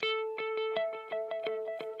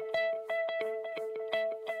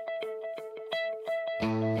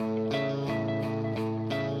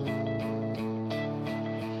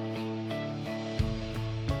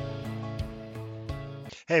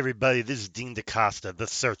Hey, everybody, this is Dean DaCosta, the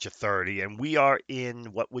Search Authority, and we are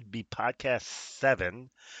in what would be podcast 7.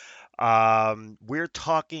 We're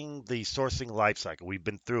talking the sourcing lifecycle. We've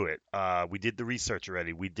been through it. We did the research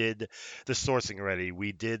already. We did the sourcing already.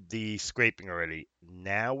 We did the scraping already.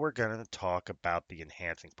 Now we're going to talk about the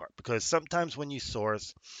enhancing part because sometimes when you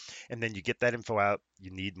source, and then you get that info out,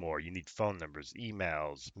 you need more. You need phone numbers,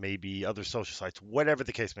 emails, maybe other social sites, whatever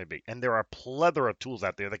the case may be. And there are a plethora of tools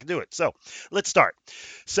out there that can do it. So let's start.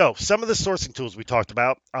 So some of the sourcing tools we talked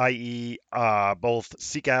about, i.e., both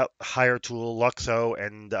Seek Out, Hire Tool, Luxo,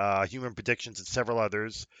 and Human Predictions, and several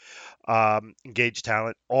others, Engage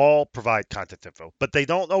Talent, all provide content info, but they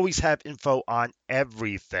don't always have info on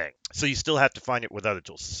everything. So you still have to find it with other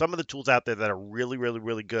tools. Some of the tools out there that are really, really,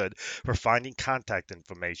 really good for finding contact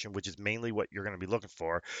information, which is mainly what you're going to be looking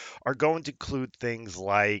for, are going to include things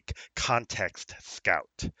like Context Scout,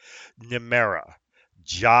 Numera,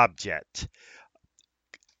 JobJet,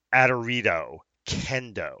 Adorito,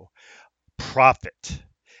 Kendo, Profit,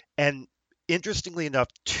 and interestingly enough,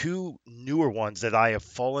 two newer ones that I have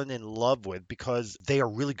fallen in love with because they are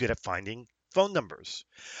really good at finding phone numbers.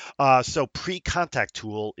 So Pre-Contact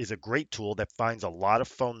Tool is a great tool that finds a lot of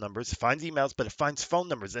phone numbers, finds emails, but it finds phone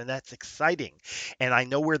numbers, and that's exciting. And I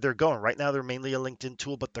know where they're going. Right now, they're mainly a LinkedIn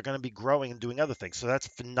tool, but they're going to be growing and doing other things. So that's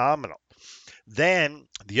phenomenal. Then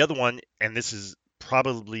the other one, and this is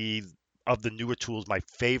probably of the newer tools, my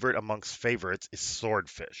favorite amongst favorites is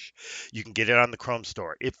Swordfish. You can get it on the Chrome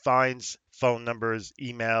store. It finds phone numbers,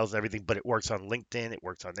 emails, everything, but it works on LinkedIn, it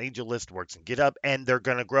works on AngelList, works in GitHub, and they're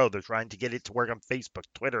going to grow. They're trying to get it to work on Facebook,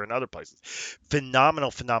 Twitter, and other places.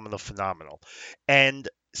 Phenomenal, phenomenal, phenomenal. And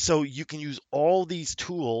so you can use all these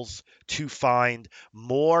tools to find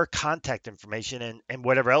more contact information and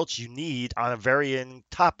whatever else you need on a varying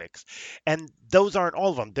topics. And those aren't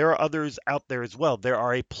all of them. There are others out there as well. There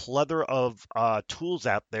are a plethora of tools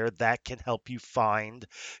out there that can help you find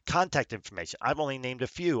contact information. I've only named a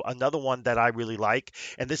few. Another one that I really like,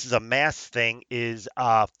 and this is a mass thing, is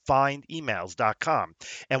findemails.com.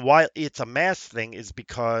 And why it's a mass thing is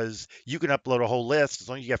because you can upload a whole list as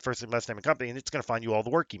long as you get first name, last name, and company, and it's going to find you all the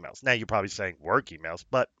work emails. Now you're probably saying work emails,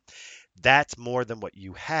 but that's more than what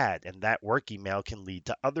you had, and that work email can lead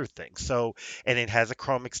to other things. So, and it has a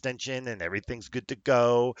Chrome extension and everything's good to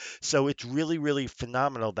go. So it's really, really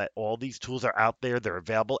phenomenal that all these tools are out there, they're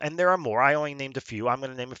available, and there are more. I only named a few. I'm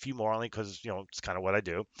going to name a few more only because it's kind of what I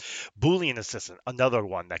do. Boolean Assistant, another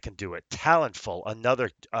one that can do it. Talentful, another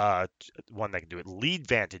one that can do it. Lead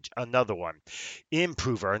Vantage, another one.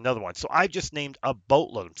 Improver, another one. So I just named a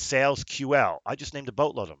boatload of them. Sales QL, I just named a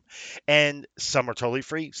boatload of them. And some are totally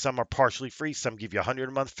free, some are partially free, some give you 100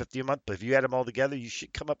 a month, 50 a month. But if you add them all together, you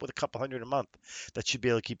should come up with a couple hundred a month that should be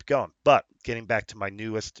able to keep going. But getting back to my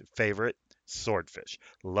newest favorite, Swordfish.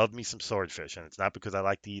 Love me some Swordfish. And it's not because I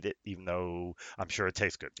like to eat it, even though I'm sure it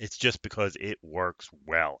tastes good. It's just because it works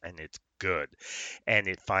well and it's good. And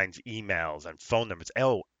it finds emails and phone numbers.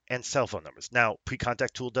 Oh, and cell phone numbers. Now,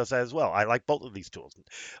 Pre-Contact Tool does that as well. I like both of these tools.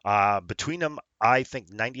 Between them, I think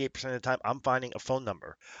 98% of the time I'm finding a phone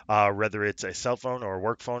number, whether it's a cell phone or a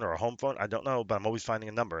work phone or a home phone. I don't know, but I'm always finding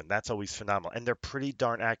a number, and that's always phenomenal. And they're pretty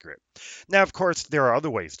darn accurate. Now, of course, there are other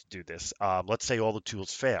ways to do this. Let's say all the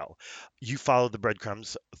tools fail. You follow the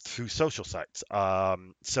breadcrumbs through social sites.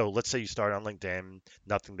 So let's say you start on LinkedIn,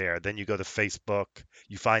 nothing there. Then you go to Facebook.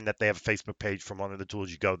 You find that they have a Facebook page from one of the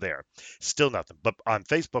tools. You go there, still nothing. But on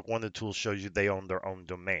Facebook, one of the tools shows you they own their own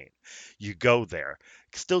domain. You go there,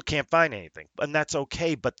 still can't find anything, and that's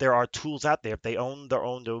okay. But there are tools out there. If they own their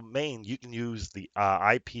own domain, you can use the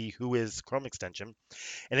IP Whois Chrome extension,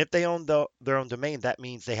 and if they own their own domain, that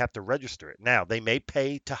means they have to register it. Now, they may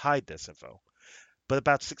pay to hide this info, but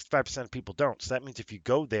about 65% of people don't. So that means if you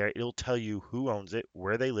go there, it'll tell you who owns it,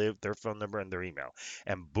 where they live, their phone number, and their email.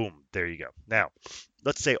 And boom, there you go. Now,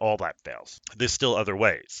 let's say all that fails. There's still other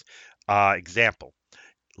ways. Example,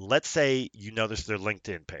 let's say you notice their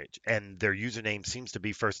LinkedIn page and their username seems to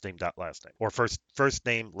be first name dot last name, or first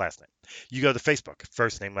name last name. You go to Facebook,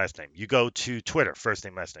 first name last name. You go to Twitter, first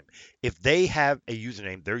name last name. If they have a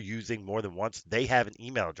username they're using more than once, they have an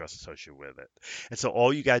email address associated with it. And so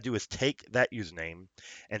all you got to do is take that username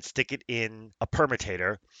and stick it in a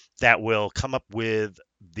permutator that will come up with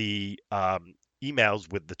the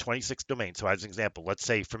emails with the 26 domains. So as an example, let's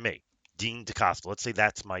say for me, Dean DaCosta. Let's say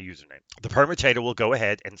that's my username. The permutator will go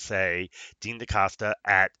ahead and say Dean DaCosta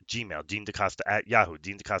at Gmail, Dean DaCosta at Yahoo,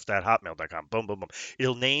 Dean DaCosta at Hotmail.com. Boom, boom, boom.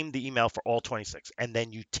 It'll name the email for all 26, and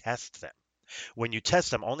then you test them. When you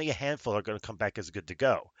test them, only a handful are going to come back as good to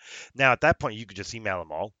go. Now, at that point, you could just email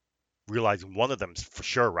them all, realizing one of them's for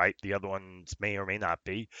sure right, the other ones may or may not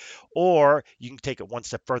be. Or you can take it one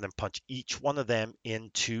step further and punch each one of them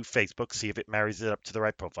into Facebook, see if it marries it up to the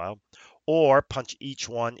right profile. Or punch each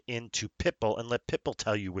one into Pipple and let Pipple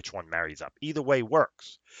tell you which one marries up. Either way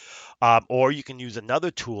works. Or you can use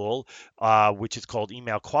another tool, which is called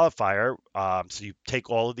Email Qualifier. So you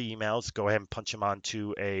take all of the emails, go ahead and punch them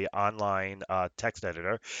onto a online text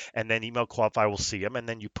editor, and then Email Qualifier will see them, and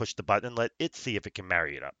then you push the button and let it see if it can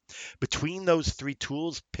marry it up. Between those three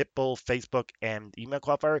tools, Pipple, Facebook, and Email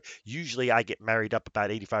Qualifier, usually I get married up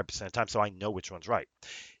about 85% of the time, so I know which one's right.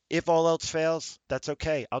 If all else fails, that's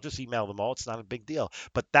okay. I'll just email them all. It's not a big deal.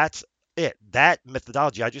 But that's it. That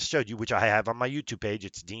methodology I just showed you, which I have on my YouTube page,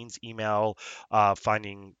 it's Dean's email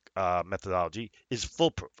finding methodology, is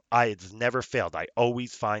foolproof. It's never failed. I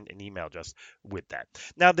always find an email address with that.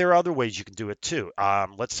 Now, there are other ways you can do it too.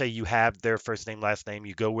 Let's say you have their first name, last name,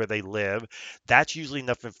 you go where they live. That's usually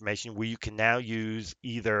enough information where you can now use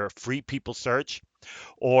either free people search,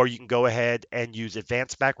 or you can go ahead and use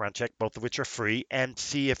advanced background check, both of which are free, and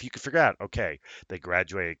see if you can figure out, okay, they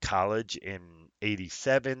graduated college in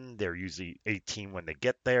 87. They're usually 18 when they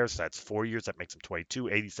get there. So that's 4 years. That makes them 22.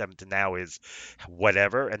 87 to now is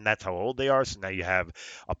whatever. And that's how old they are. So now you have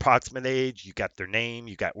approximate age, you got their name,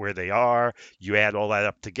 you got where they are. You add all that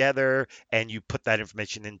up together and you put that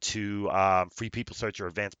information into Free People Search or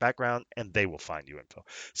Advanced Background, and they will find you info.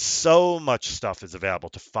 So much stuff is available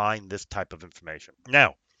to find this type of information.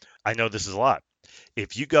 Now, I know this is a lot.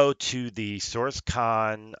 If you go to the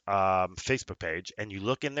SourceCon Facebook page and you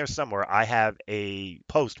look in there somewhere, I have a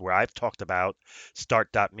post where I've talked about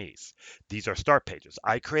start.me's. These are start pages.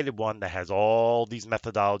 I created one that has all these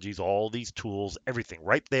methodologies, all these tools, everything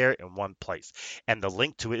right there in one place. And the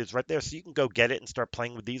link to it is right there. So you can go get it and start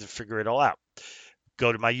playing with these and figure it all out.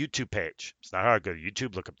 Go to my YouTube page. It's not hard. Go to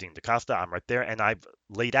YouTube, look up Dean DaCosta. I'm right there, and I've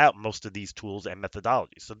laid out most of these tools and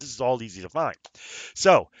methodologies. So this is all easy to find.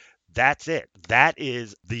 So that's it. That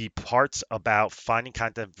is the parts about finding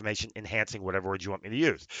content information, enhancing whatever words you want me to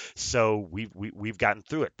use. So we've gotten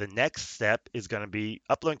through it. The next step is going to be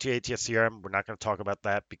uploading to ATS CRM. We're not going to talk about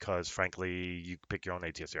that because, frankly, you can pick your own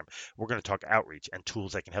ATS CRM. We're going to talk outreach and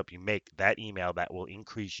tools that can help you make that email that will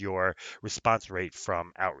increase your response rate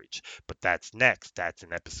from outreach. But that's next. That's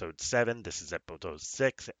in episode 7. This is episode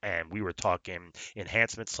 6, and we were talking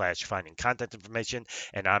enhancement slash finding content information.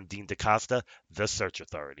 And I'm Dean DaCosta, the Search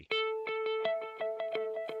Authority.